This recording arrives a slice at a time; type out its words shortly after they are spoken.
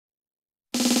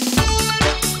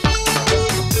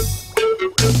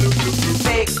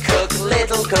Big cook,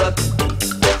 little cook,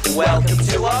 welcome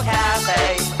to our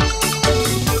cafe.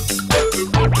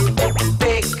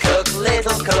 Big cook,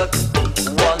 little cook,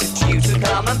 want you to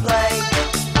come and play.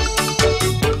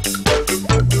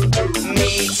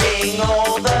 Meeting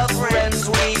all the friends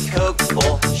we cook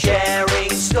for,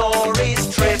 sharing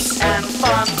stories, trips and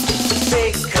fun.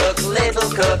 Big cook,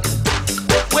 little cook,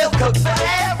 we'll cook for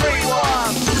everyone.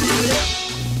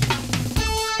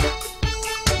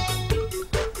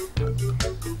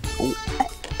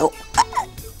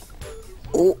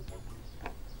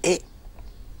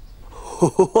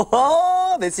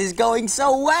 Oh, this is going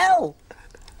so well.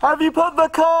 Have you put the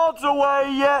cards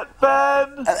away yet,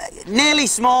 Ben? Nearly,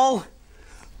 Small.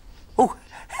 Oh,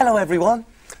 hello, everyone.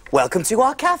 Welcome to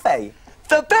our cafe.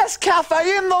 The best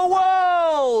cafe in the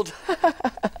world!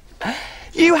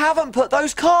 You haven't put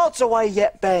those cards away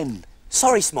yet, Ben.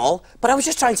 Sorry, Small, but I was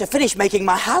just trying to finish making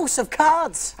my house of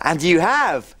cards. And you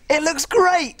have. It looks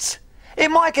great. It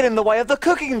might get in the way of the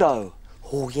cooking, though.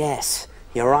 Oh, yes,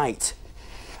 you're right.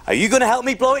 Are you going to help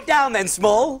me blow it down then,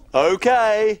 Small?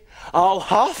 OK. I'll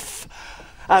huff,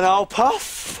 and I'll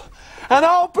puff, and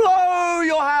I'll blow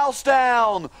your house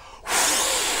down.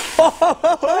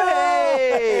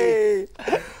 Hey!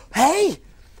 Hey,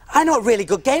 I know a really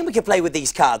good game we could play with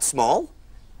these cards, Small.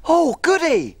 Oh,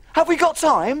 goody. Have we got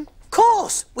time? Of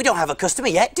course. We don't have a customer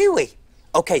yet, do we?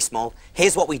 OK, Small,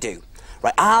 here's what we do.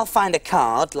 Right, I'll find a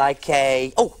card like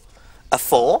a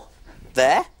 4,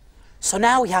 there. So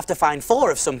now we have to find 4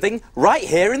 of something right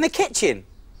here in the kitchen.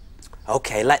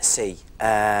 OK, let's see.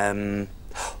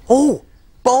 Oh,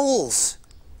 bowls.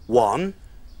 1,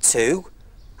 2.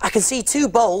 I can see 2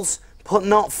 bowls, but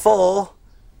not 4.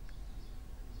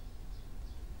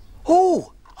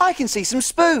 Oh, I can see some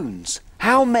spoons.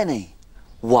 How many?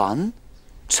 1,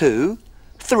 2,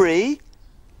 3,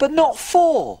 but not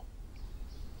 4.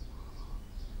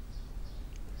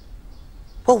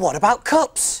 Well, what about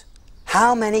cups?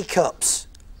 How many cups?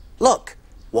 Look,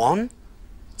 1,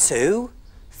 2,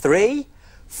 3,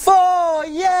 4,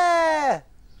 yeah!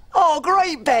 Oh,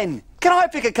 great, Ben. Can I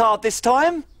pick a card this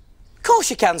time? Of course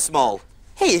you can, Small.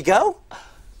 Here you go.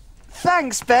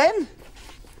 Thanks, Ben.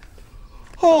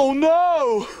 Oh,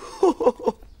 no.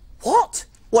 What?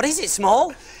 What is it,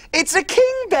 Small? It's a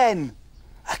king, Ben.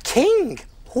 A king?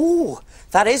 Ooh,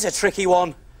 that is a tricky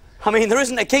one. I mean, there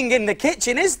isn't a king in the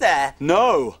kitchen, is there?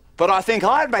 No, but I think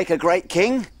I'd make a great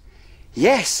king.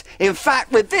 Yes, in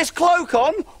fact, with this cloak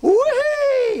on,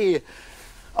 whee!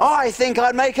 I think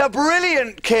I'd make a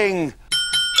brilliant king.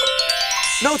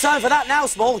 No time for that now,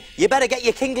 Small. You better get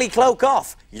your kingly cloak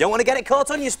off. You don't want to get it caught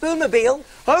on your spoonmobile.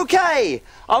 OK,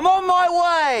 I'm on my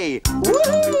way.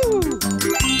 Woohoo!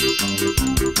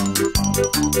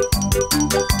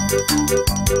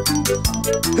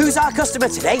 Who's our customer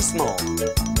today, Small?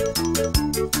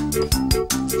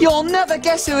 You'll never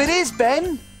guess who it is,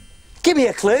 Ben. Give me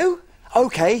a clue.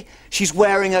 OK, she's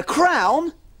wearing a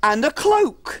crown and a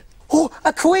cloak. Oh,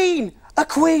 a queen! A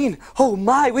queen! Oh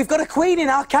my, we've got a queen in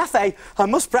our cafe. I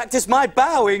must practice my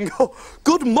bowing. Oh,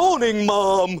 good morning,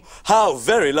 Mom. How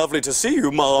very lovely to see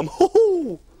you, Mom.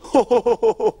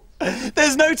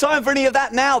 There's no time for any of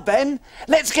that now, Ben.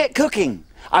 Let's get cooking.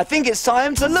 I think it's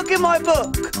time to look in my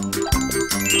book.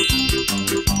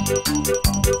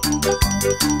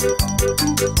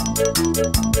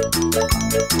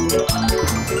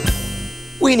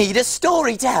 We need a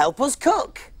story to help us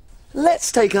cook.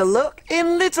 Let's take a look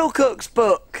in Little Cook's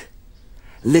book.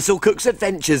 Little Cook's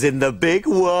Adventures in the Big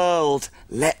World.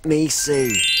 Let me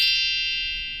see.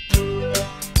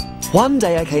 One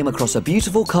day I came across a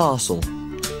beautiful castle.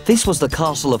 This was the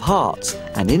Castle of Hearts,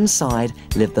 and inside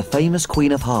lived the famous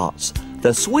Queen of Hearts,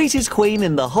 the sweetest queen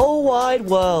in the whole wide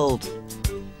world.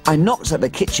 I knocked at the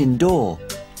kitchen door.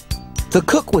 The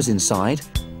cook was inside.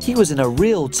 He was in a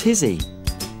real tizzy.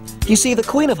 You see, the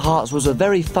Queen of Hearts was a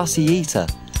very fussy eater,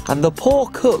 and the poor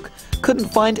cook couldn't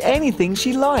find anything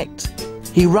she liked.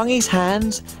 He wrung his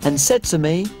hands and said to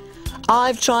me,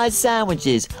 "I've tried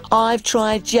sandwiches, I've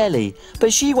tried jelly,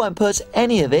 but she won't put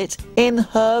any of it in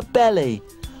her belly.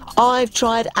 I've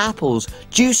tried apples,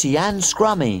 juicy and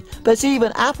scrummy, but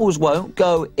even apples won't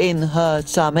go in her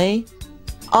tummy.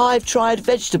 I've tried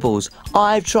vegetables,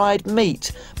 I've tried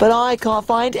meat, but I can't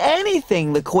find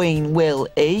anything the Queen will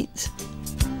eat."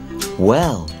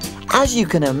 Well, as you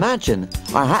can imagine,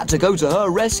 I had to go to her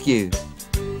rescue.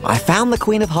 I found the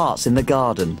Queen of Hearts in the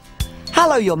garden.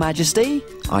 "Hello, Your Majesty,"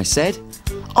 I said.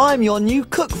 "I'm your new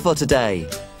cook for today."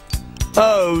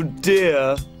 "Oh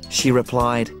dear," she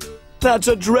replied. "That's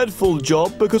a dreadful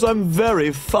job because I'm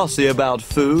very fussy about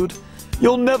food.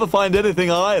 You'll never find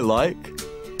anything I like."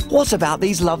 "What about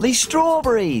these lovely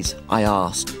strawberries?" I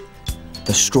asked.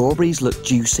 The strawberries looked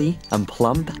juicy and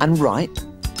plump and ripe.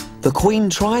 The Queen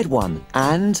tried one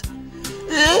and...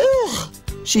 Ugh!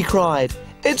 She cried,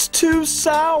 "It's too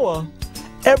sour.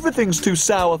 Everything's too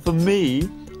sour for me.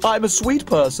 I'm a sweet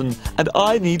person and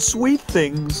I need sweet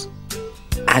things."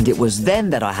 And it was then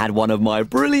that I had one of my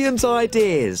brilliant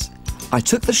ideas. I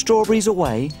took the strawberries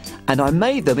away and I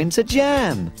made them into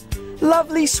jam.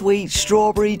 Lovely sweet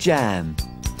strawberry jam.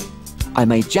 I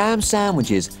made jam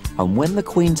sandwiches, and when the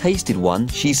Queen tasted one,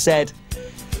 she said,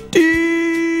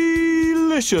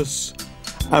 "Delicious."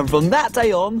 And from that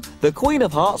day on, the Queen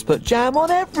of Hearts put jam on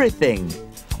everything.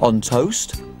 On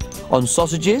toast, on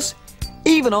sausages,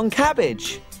 even on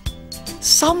cabbage.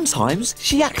 Sometimes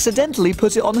she accidentally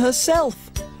put it on herself.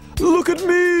 "Look at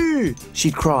me,"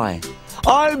 she'd cry.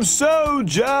 "I'm so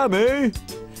jammy."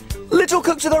 Little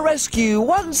Cook to the rescue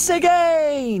once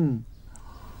again.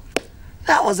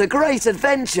 That was a great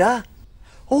adventure.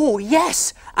 Oh,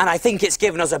 yes, and I think it's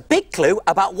given us a big clue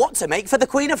about what to make for the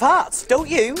Queen of Hearts, don't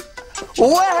you?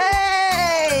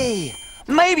 Way!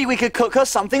 Maybe we could cook her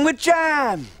something with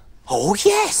jam. Oh,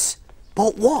 yes,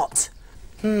 but what?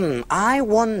 I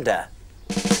wonder.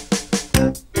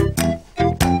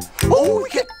 Oh, we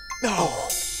could... Oh.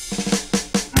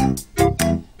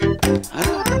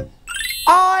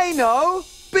 I know!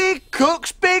 Big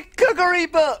Cook's Big Cookery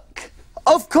Book!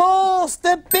 Of course,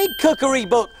 the Big Cookery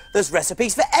Book. There's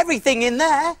recipes for everything in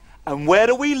there. And where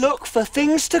do we look for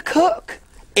things to cook?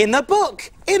 In the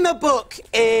book,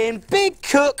 in Big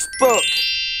Cook's book.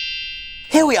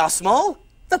 Here we are, Small.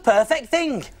 The perfect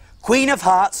thing. Queen of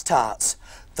Hearts tarts.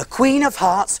 The Queen of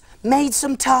Hearts made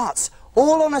some tarts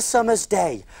all on a summer's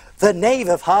day. The Knave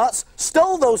of Hearts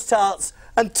stole those tarts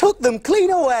and took them clean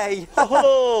away.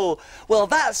 Oh, well,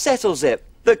 that settles it.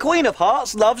 The Queen of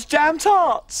Hearts loves jam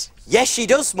tarts. Yes, she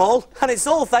does, Small, and it's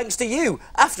all thanks to you.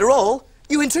 After all,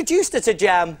 you introduced her to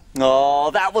jam.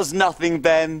 Oh, that was nothing,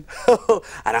 Ben.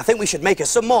 And I think we should make her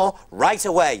some more right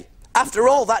away. After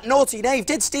all, that naughty knave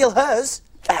did steal hers.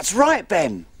 That's right,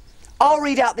 Ben. I'll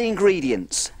read out the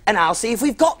ingredients. And I'll see if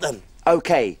we've got them.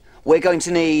 OK, we're going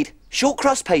to need short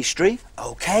crust pastry.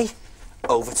 OK,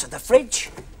 over to the fridge.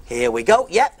 Here we go.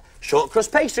 Yep, short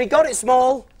crust pastry. Got it,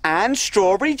 Small. And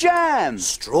strawberry jam.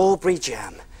 Strawberry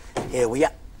jam. Here we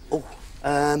are. Oh,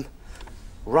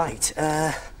 right.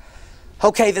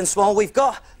 OK then, Small, we've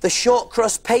got the short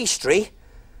crust pastry,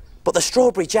 but the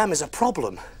strawberry jam is a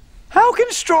problem. How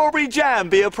can strawberry jam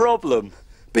be a problem?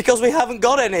 Because we haven't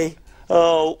got any.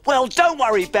 Oh, well, don't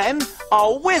worry, Ben.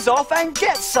 I'll whiz off and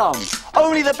get some.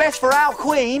 Only the best for our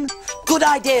Queen. Good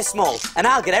idea, Small, and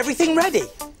I'll get everything ready.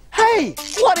 Hey,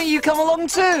 why don't you come along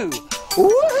too?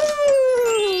 Woohoo!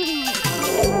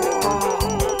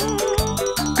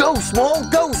 Go,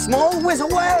 Small, whiz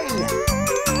away!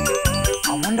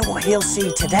 I wonder what he'll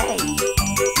see today.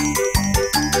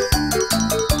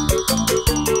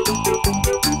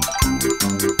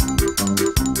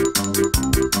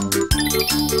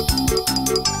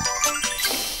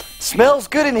 Smells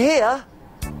good in here.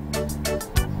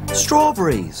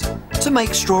 Strawberries. To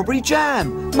make strawberry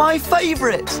jam. My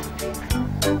favourite.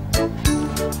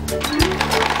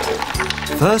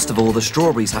 First of all, the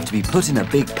strawberries have to be put in a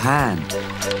big pan.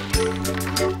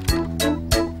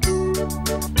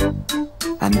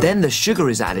 And then the sugar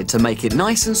is added to make it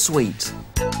nice and sweet.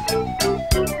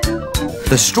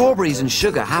 The strawberries and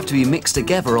sugar have to be mixed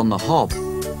together on the hob.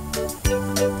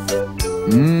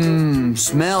 Mmm,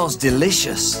 smells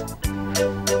delicious.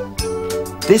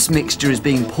 This mixture is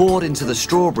being poured into the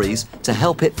strawberries to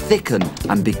help it thicken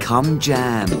and become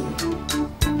jam.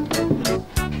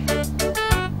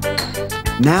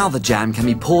 Now the jam can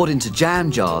be poured into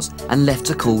jam jars and left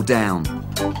to cool down.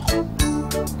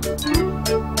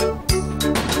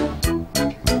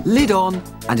 Lid on,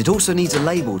 and it also needs a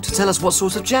label to tell us what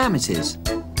sort of jam it is.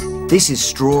 This is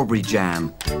strawberry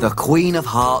jam, the Queen of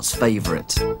Hearts'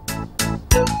 favourite.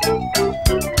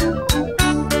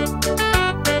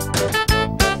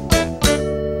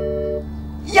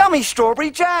 Yummy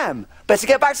strawberry jam. Better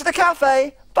get back to the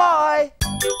cafe. Bye.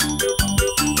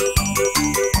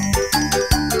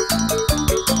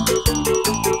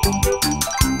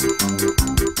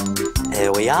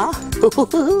 Here we are.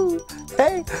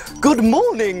 Hey, good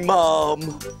morning,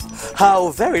 Mom. How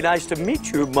very nice to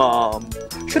meet you, Mom.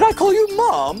 Should I call you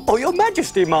Mom or Your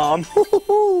Majesty, Mom?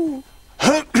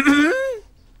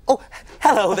 Oh,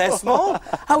 hello there, Small.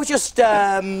 I was just,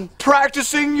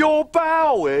 Practicing your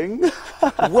bowing.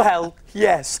 well,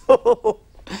 yes.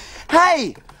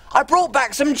 Hey, I brought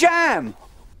back some jam.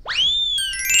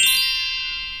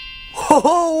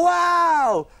 Oh,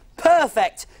 wow!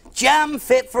 Perfect. Jam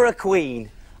fit for a queen.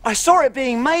 I saw it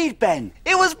being made, Ben.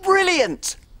 It was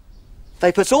brilliant.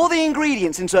 They put all the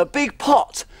ingredients into a big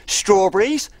pot.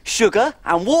 Strawberries, sugar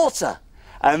and water.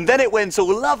 And then it went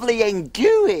all lovely and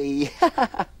gooey.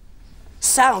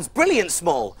 Sounds brilliant,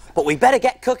 Small, but we better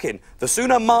get cooking. The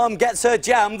sooner Mom gets her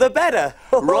jam, the better.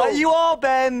 Right you are,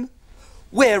 Ben.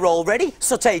 We're all ready,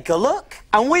 so take a look.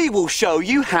 And we will show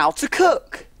you how to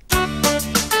cook.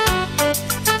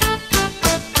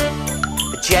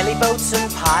 Jelly boats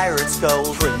and pirates'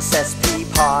 gold, princess pea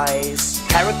pies,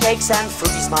 carrot cakes and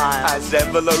fruity smiles, As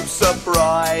envelope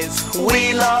surprise.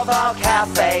 We love our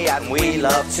cafe and we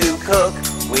love to cook.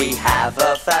 We have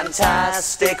a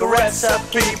fantastic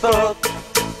recipe book.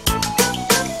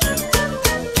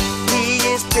 He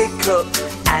is big cook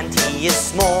and he is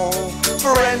small.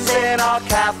 Friends in our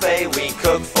cafe, we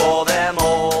cook for them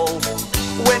all.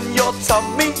 When your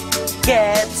tummy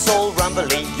gets all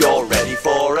rumbly, you're ready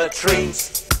for a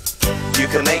treat. You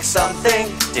can make something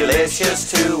delicious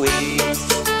to eat.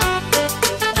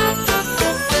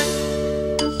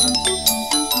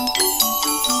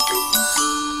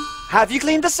 Have you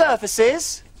cleaned the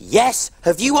surfaces? Yes,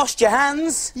 have you washed your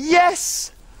hands?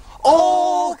 Yes!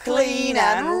 All clean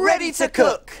and ready to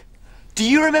cook. Do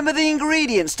you remember the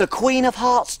ingredients to Queen of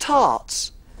Hearts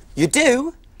tarts? You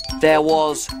do? There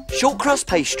was short crust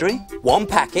pastry 1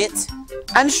 packet,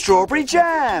 and strawberry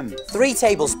jam. 3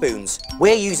 tablespoons.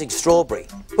 We're using strawberry,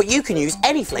 but you can use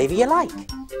any flavour you like.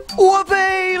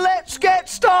 Whoopee! Let's get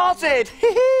started!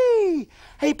 Hee-hee!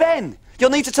 Hey, Ben, you'll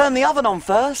need to turn the oven on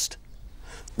first.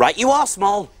 Right you are,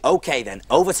 Small. OK then,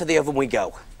 over to the oven we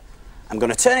go. I'm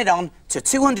going to turn it on to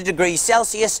 200 degrees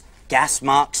Celsius, gas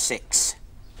mark 6.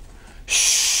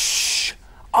 Shh!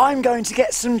 I'm going to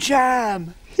get some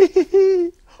jam.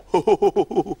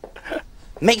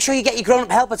 Make sure you get your grown-up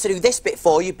helper to do this bit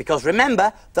for you, because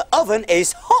remember, the oven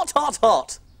is hot, hot,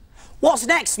 hot. What's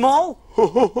next, Small?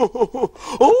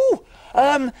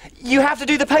 You have to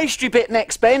do the pastry bit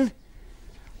next, Ben.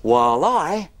 While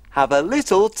I have a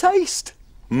little taste.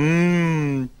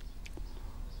 Mmm.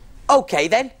 OK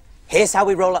then, here's how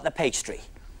we roll out the pastry.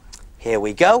 Here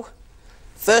we go.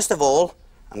 First of all,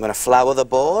 I'm going to flour the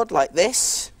board like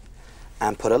this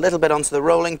and put a little bit onto the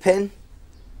rolling pin.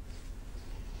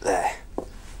 There.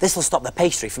 This will stop the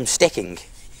pastry from sticking.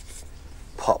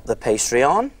 Pop the pastry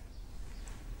on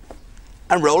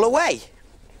and roll away.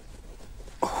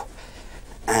 Oh.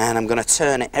 And I'm going to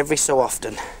turn it every so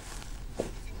often.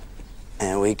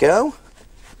 There we go.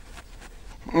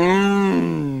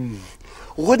 Mmm.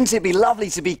 Wouldn't it be lovely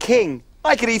to be king?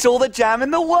 I could eat all the jam in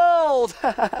the world.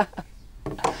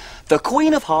 The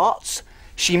Queen of Hearts,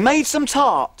 she made some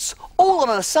tarts, all on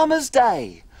a summer's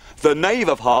day. The Knave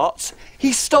of Hearts,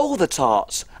 he stole the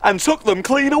tarts and took them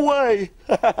clean away.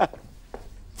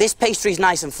 This pastry's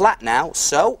nice and flat now,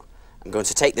 so I'm going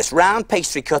to take this round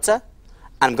pastry cutter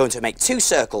and I'm going to make 2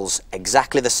 circles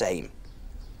exactly the same.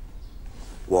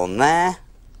 One there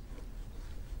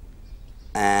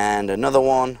and another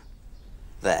one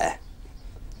there.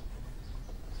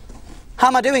 How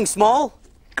am I doing, Small?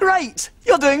 Great,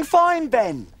 you're doing fine,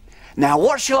 Ben. Now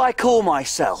what shall I call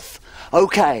myself?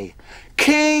 OK,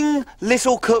 King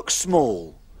Little Cook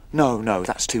Small. No,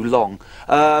 that's too long.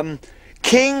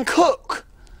 King Cook.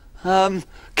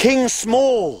 King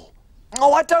Small.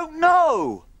 Oh, I don't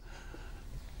know.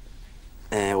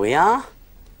 There we are.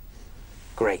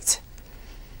 Great.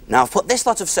 Now I've put this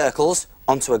lot of circles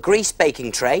onto a greased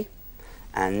baking tray,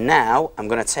 and now I'm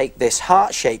going to take this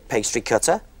heart-shaped pastry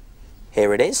cutter,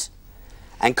 here it is,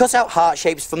 and cut out heart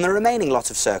shapes from the remaining lot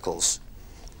of circles.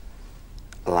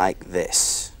 Like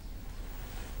this.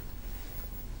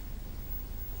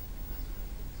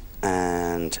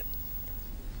 And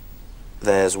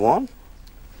there's one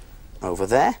over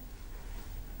there,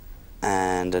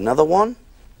 and another one.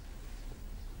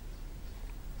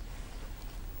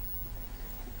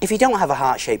 If you don't have a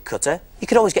heart-shaped cutter, you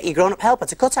could always get your grown-up helper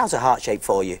to cut out a heart shape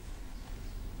for you.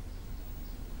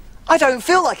 I don't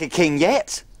feel like a king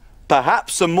yet.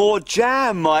 Perhaps some more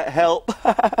jam might help.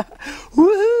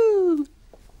 Woohoo!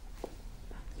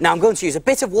 Now I'm going to use a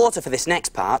bit of water for this next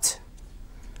part.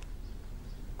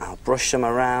 I'll brush some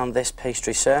around this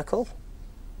pastry circle.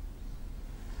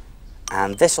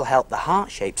 And this will help the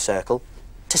heart-shaped circle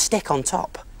to stick on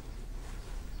top.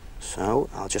 So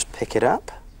I'll just pick it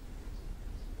up.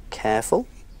 Careful.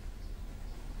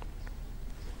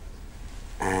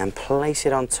 And place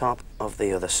it on top of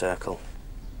the other circle.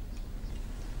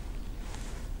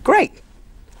 Great!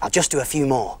 I'll just do a few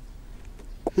more.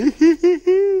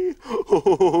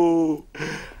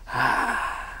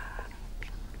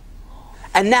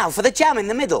 And now for the jam in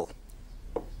the middle.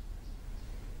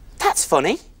 That's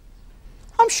funny.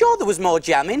 I'm sure there was more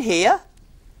jam in here.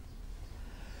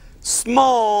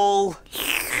 Small.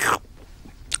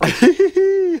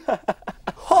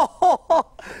 Ho, ho, ho.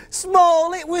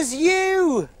 Small, it was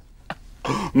you.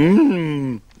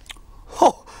 Mmm.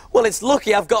 Oh, well, it's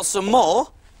lucky I've got some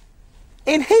more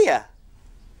in here.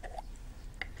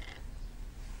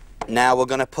 Now we're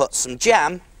going to put some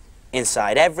jam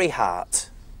inside every heart.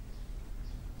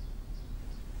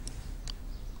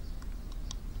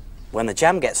 When the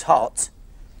jam gets hot,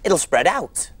 it'll spread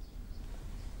out.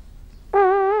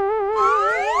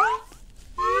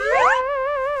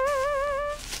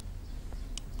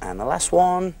 And the last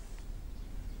one.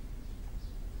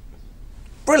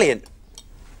 Brilliant.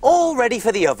 All ready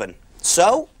for the oven.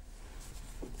 So,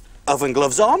 oven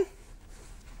gloves on.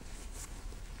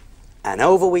 And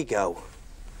over we go.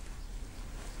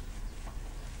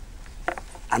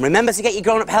 And remember to get your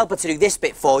grown-up helper to do this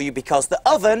bit for you because the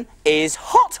oven is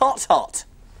hot, hot, hot.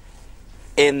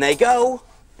 In they go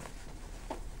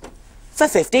for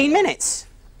 15 minutes.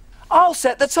 I'll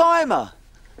set the timer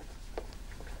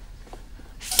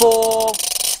for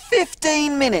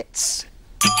 15 minutes.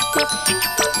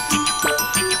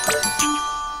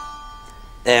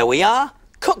 There we are,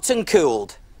 cooked and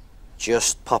cooled.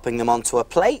 Just popping them onto a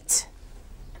plate.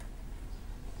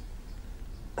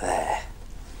 There.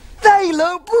 They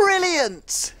look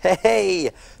brilliant! Hey,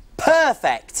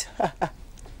 perfect.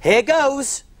 Here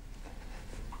goes.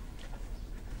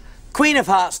 Queen of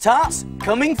Hearts tarts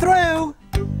coming through.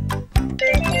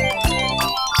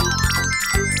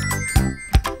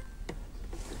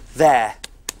 There,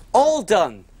 all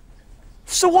done.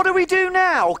 So what do we do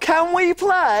now? Can we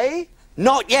play?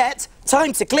 Not yet.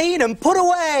 Time to clean and put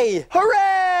away.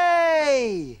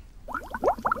 Hooray!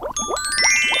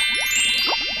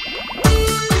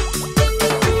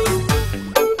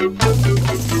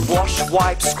 Wash,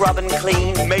 wipe, scrub and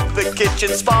clean. Make the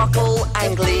kitchen sparkle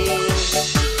and gleam.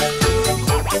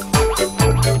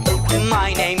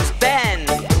 My name's Ben.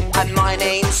 And my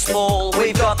name's Small.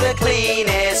 We've got the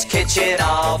cleanest kitchen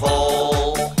of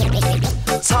all.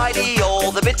 Tidy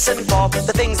all the bits and bobs,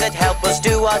 the things that help us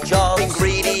do our job.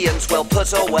 Ingredients well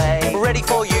put away, ready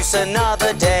for use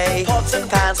another day. Pots and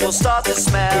pans will start to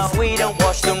smell if we don't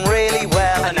wash them really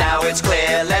well. And now it's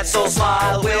clear, let's all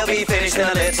smile, we'll be finished in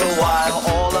a little while.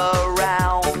 All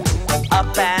around,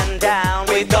 up and down,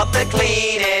 we've got the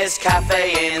cleanest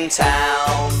cafe in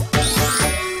town.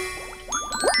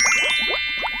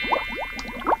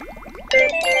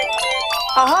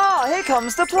 Aha! Here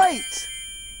comes the plate.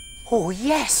 Oh,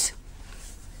 yes.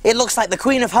 It looks like the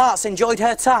Queen of Hearts enjoyed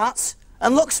her tarts.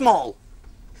 And look, Small.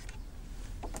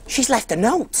 She's left a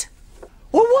note.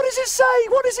 Well, what does it say?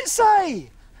 What does it say?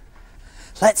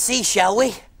 Let's see, shall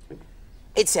we?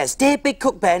 It says, Dear Big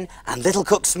Cook Ben and Little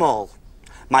Cook Small,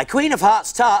 my Queen of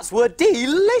Hearts tarts were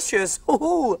delicious.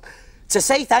 Ooh. To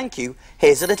say thank you,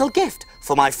 here's a little gift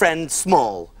for my friend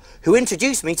Small, who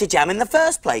introduced me to jam in the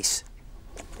first place.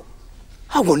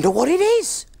 I wonder what it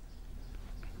is.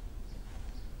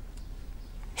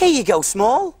 Here you go,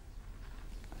 Small.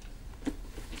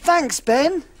 Thanks,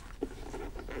 Ben.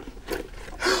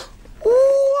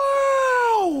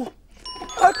 Wow!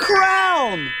 A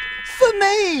crown! For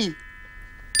me!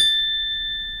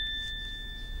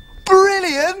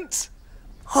 Brilliant!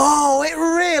 Oh, it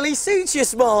really suits you,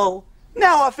 Small.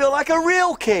 Now I feel like a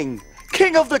real king.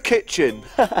 King of the kitchen.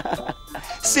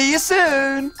 See you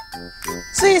soon.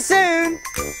 See you soon.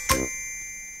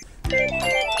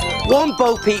 One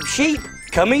Bo Peep sheep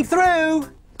coming through.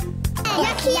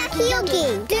 Yucky, yucky,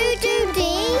 yucky. Do, do,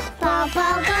 dee. Bow,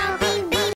 bow, bow.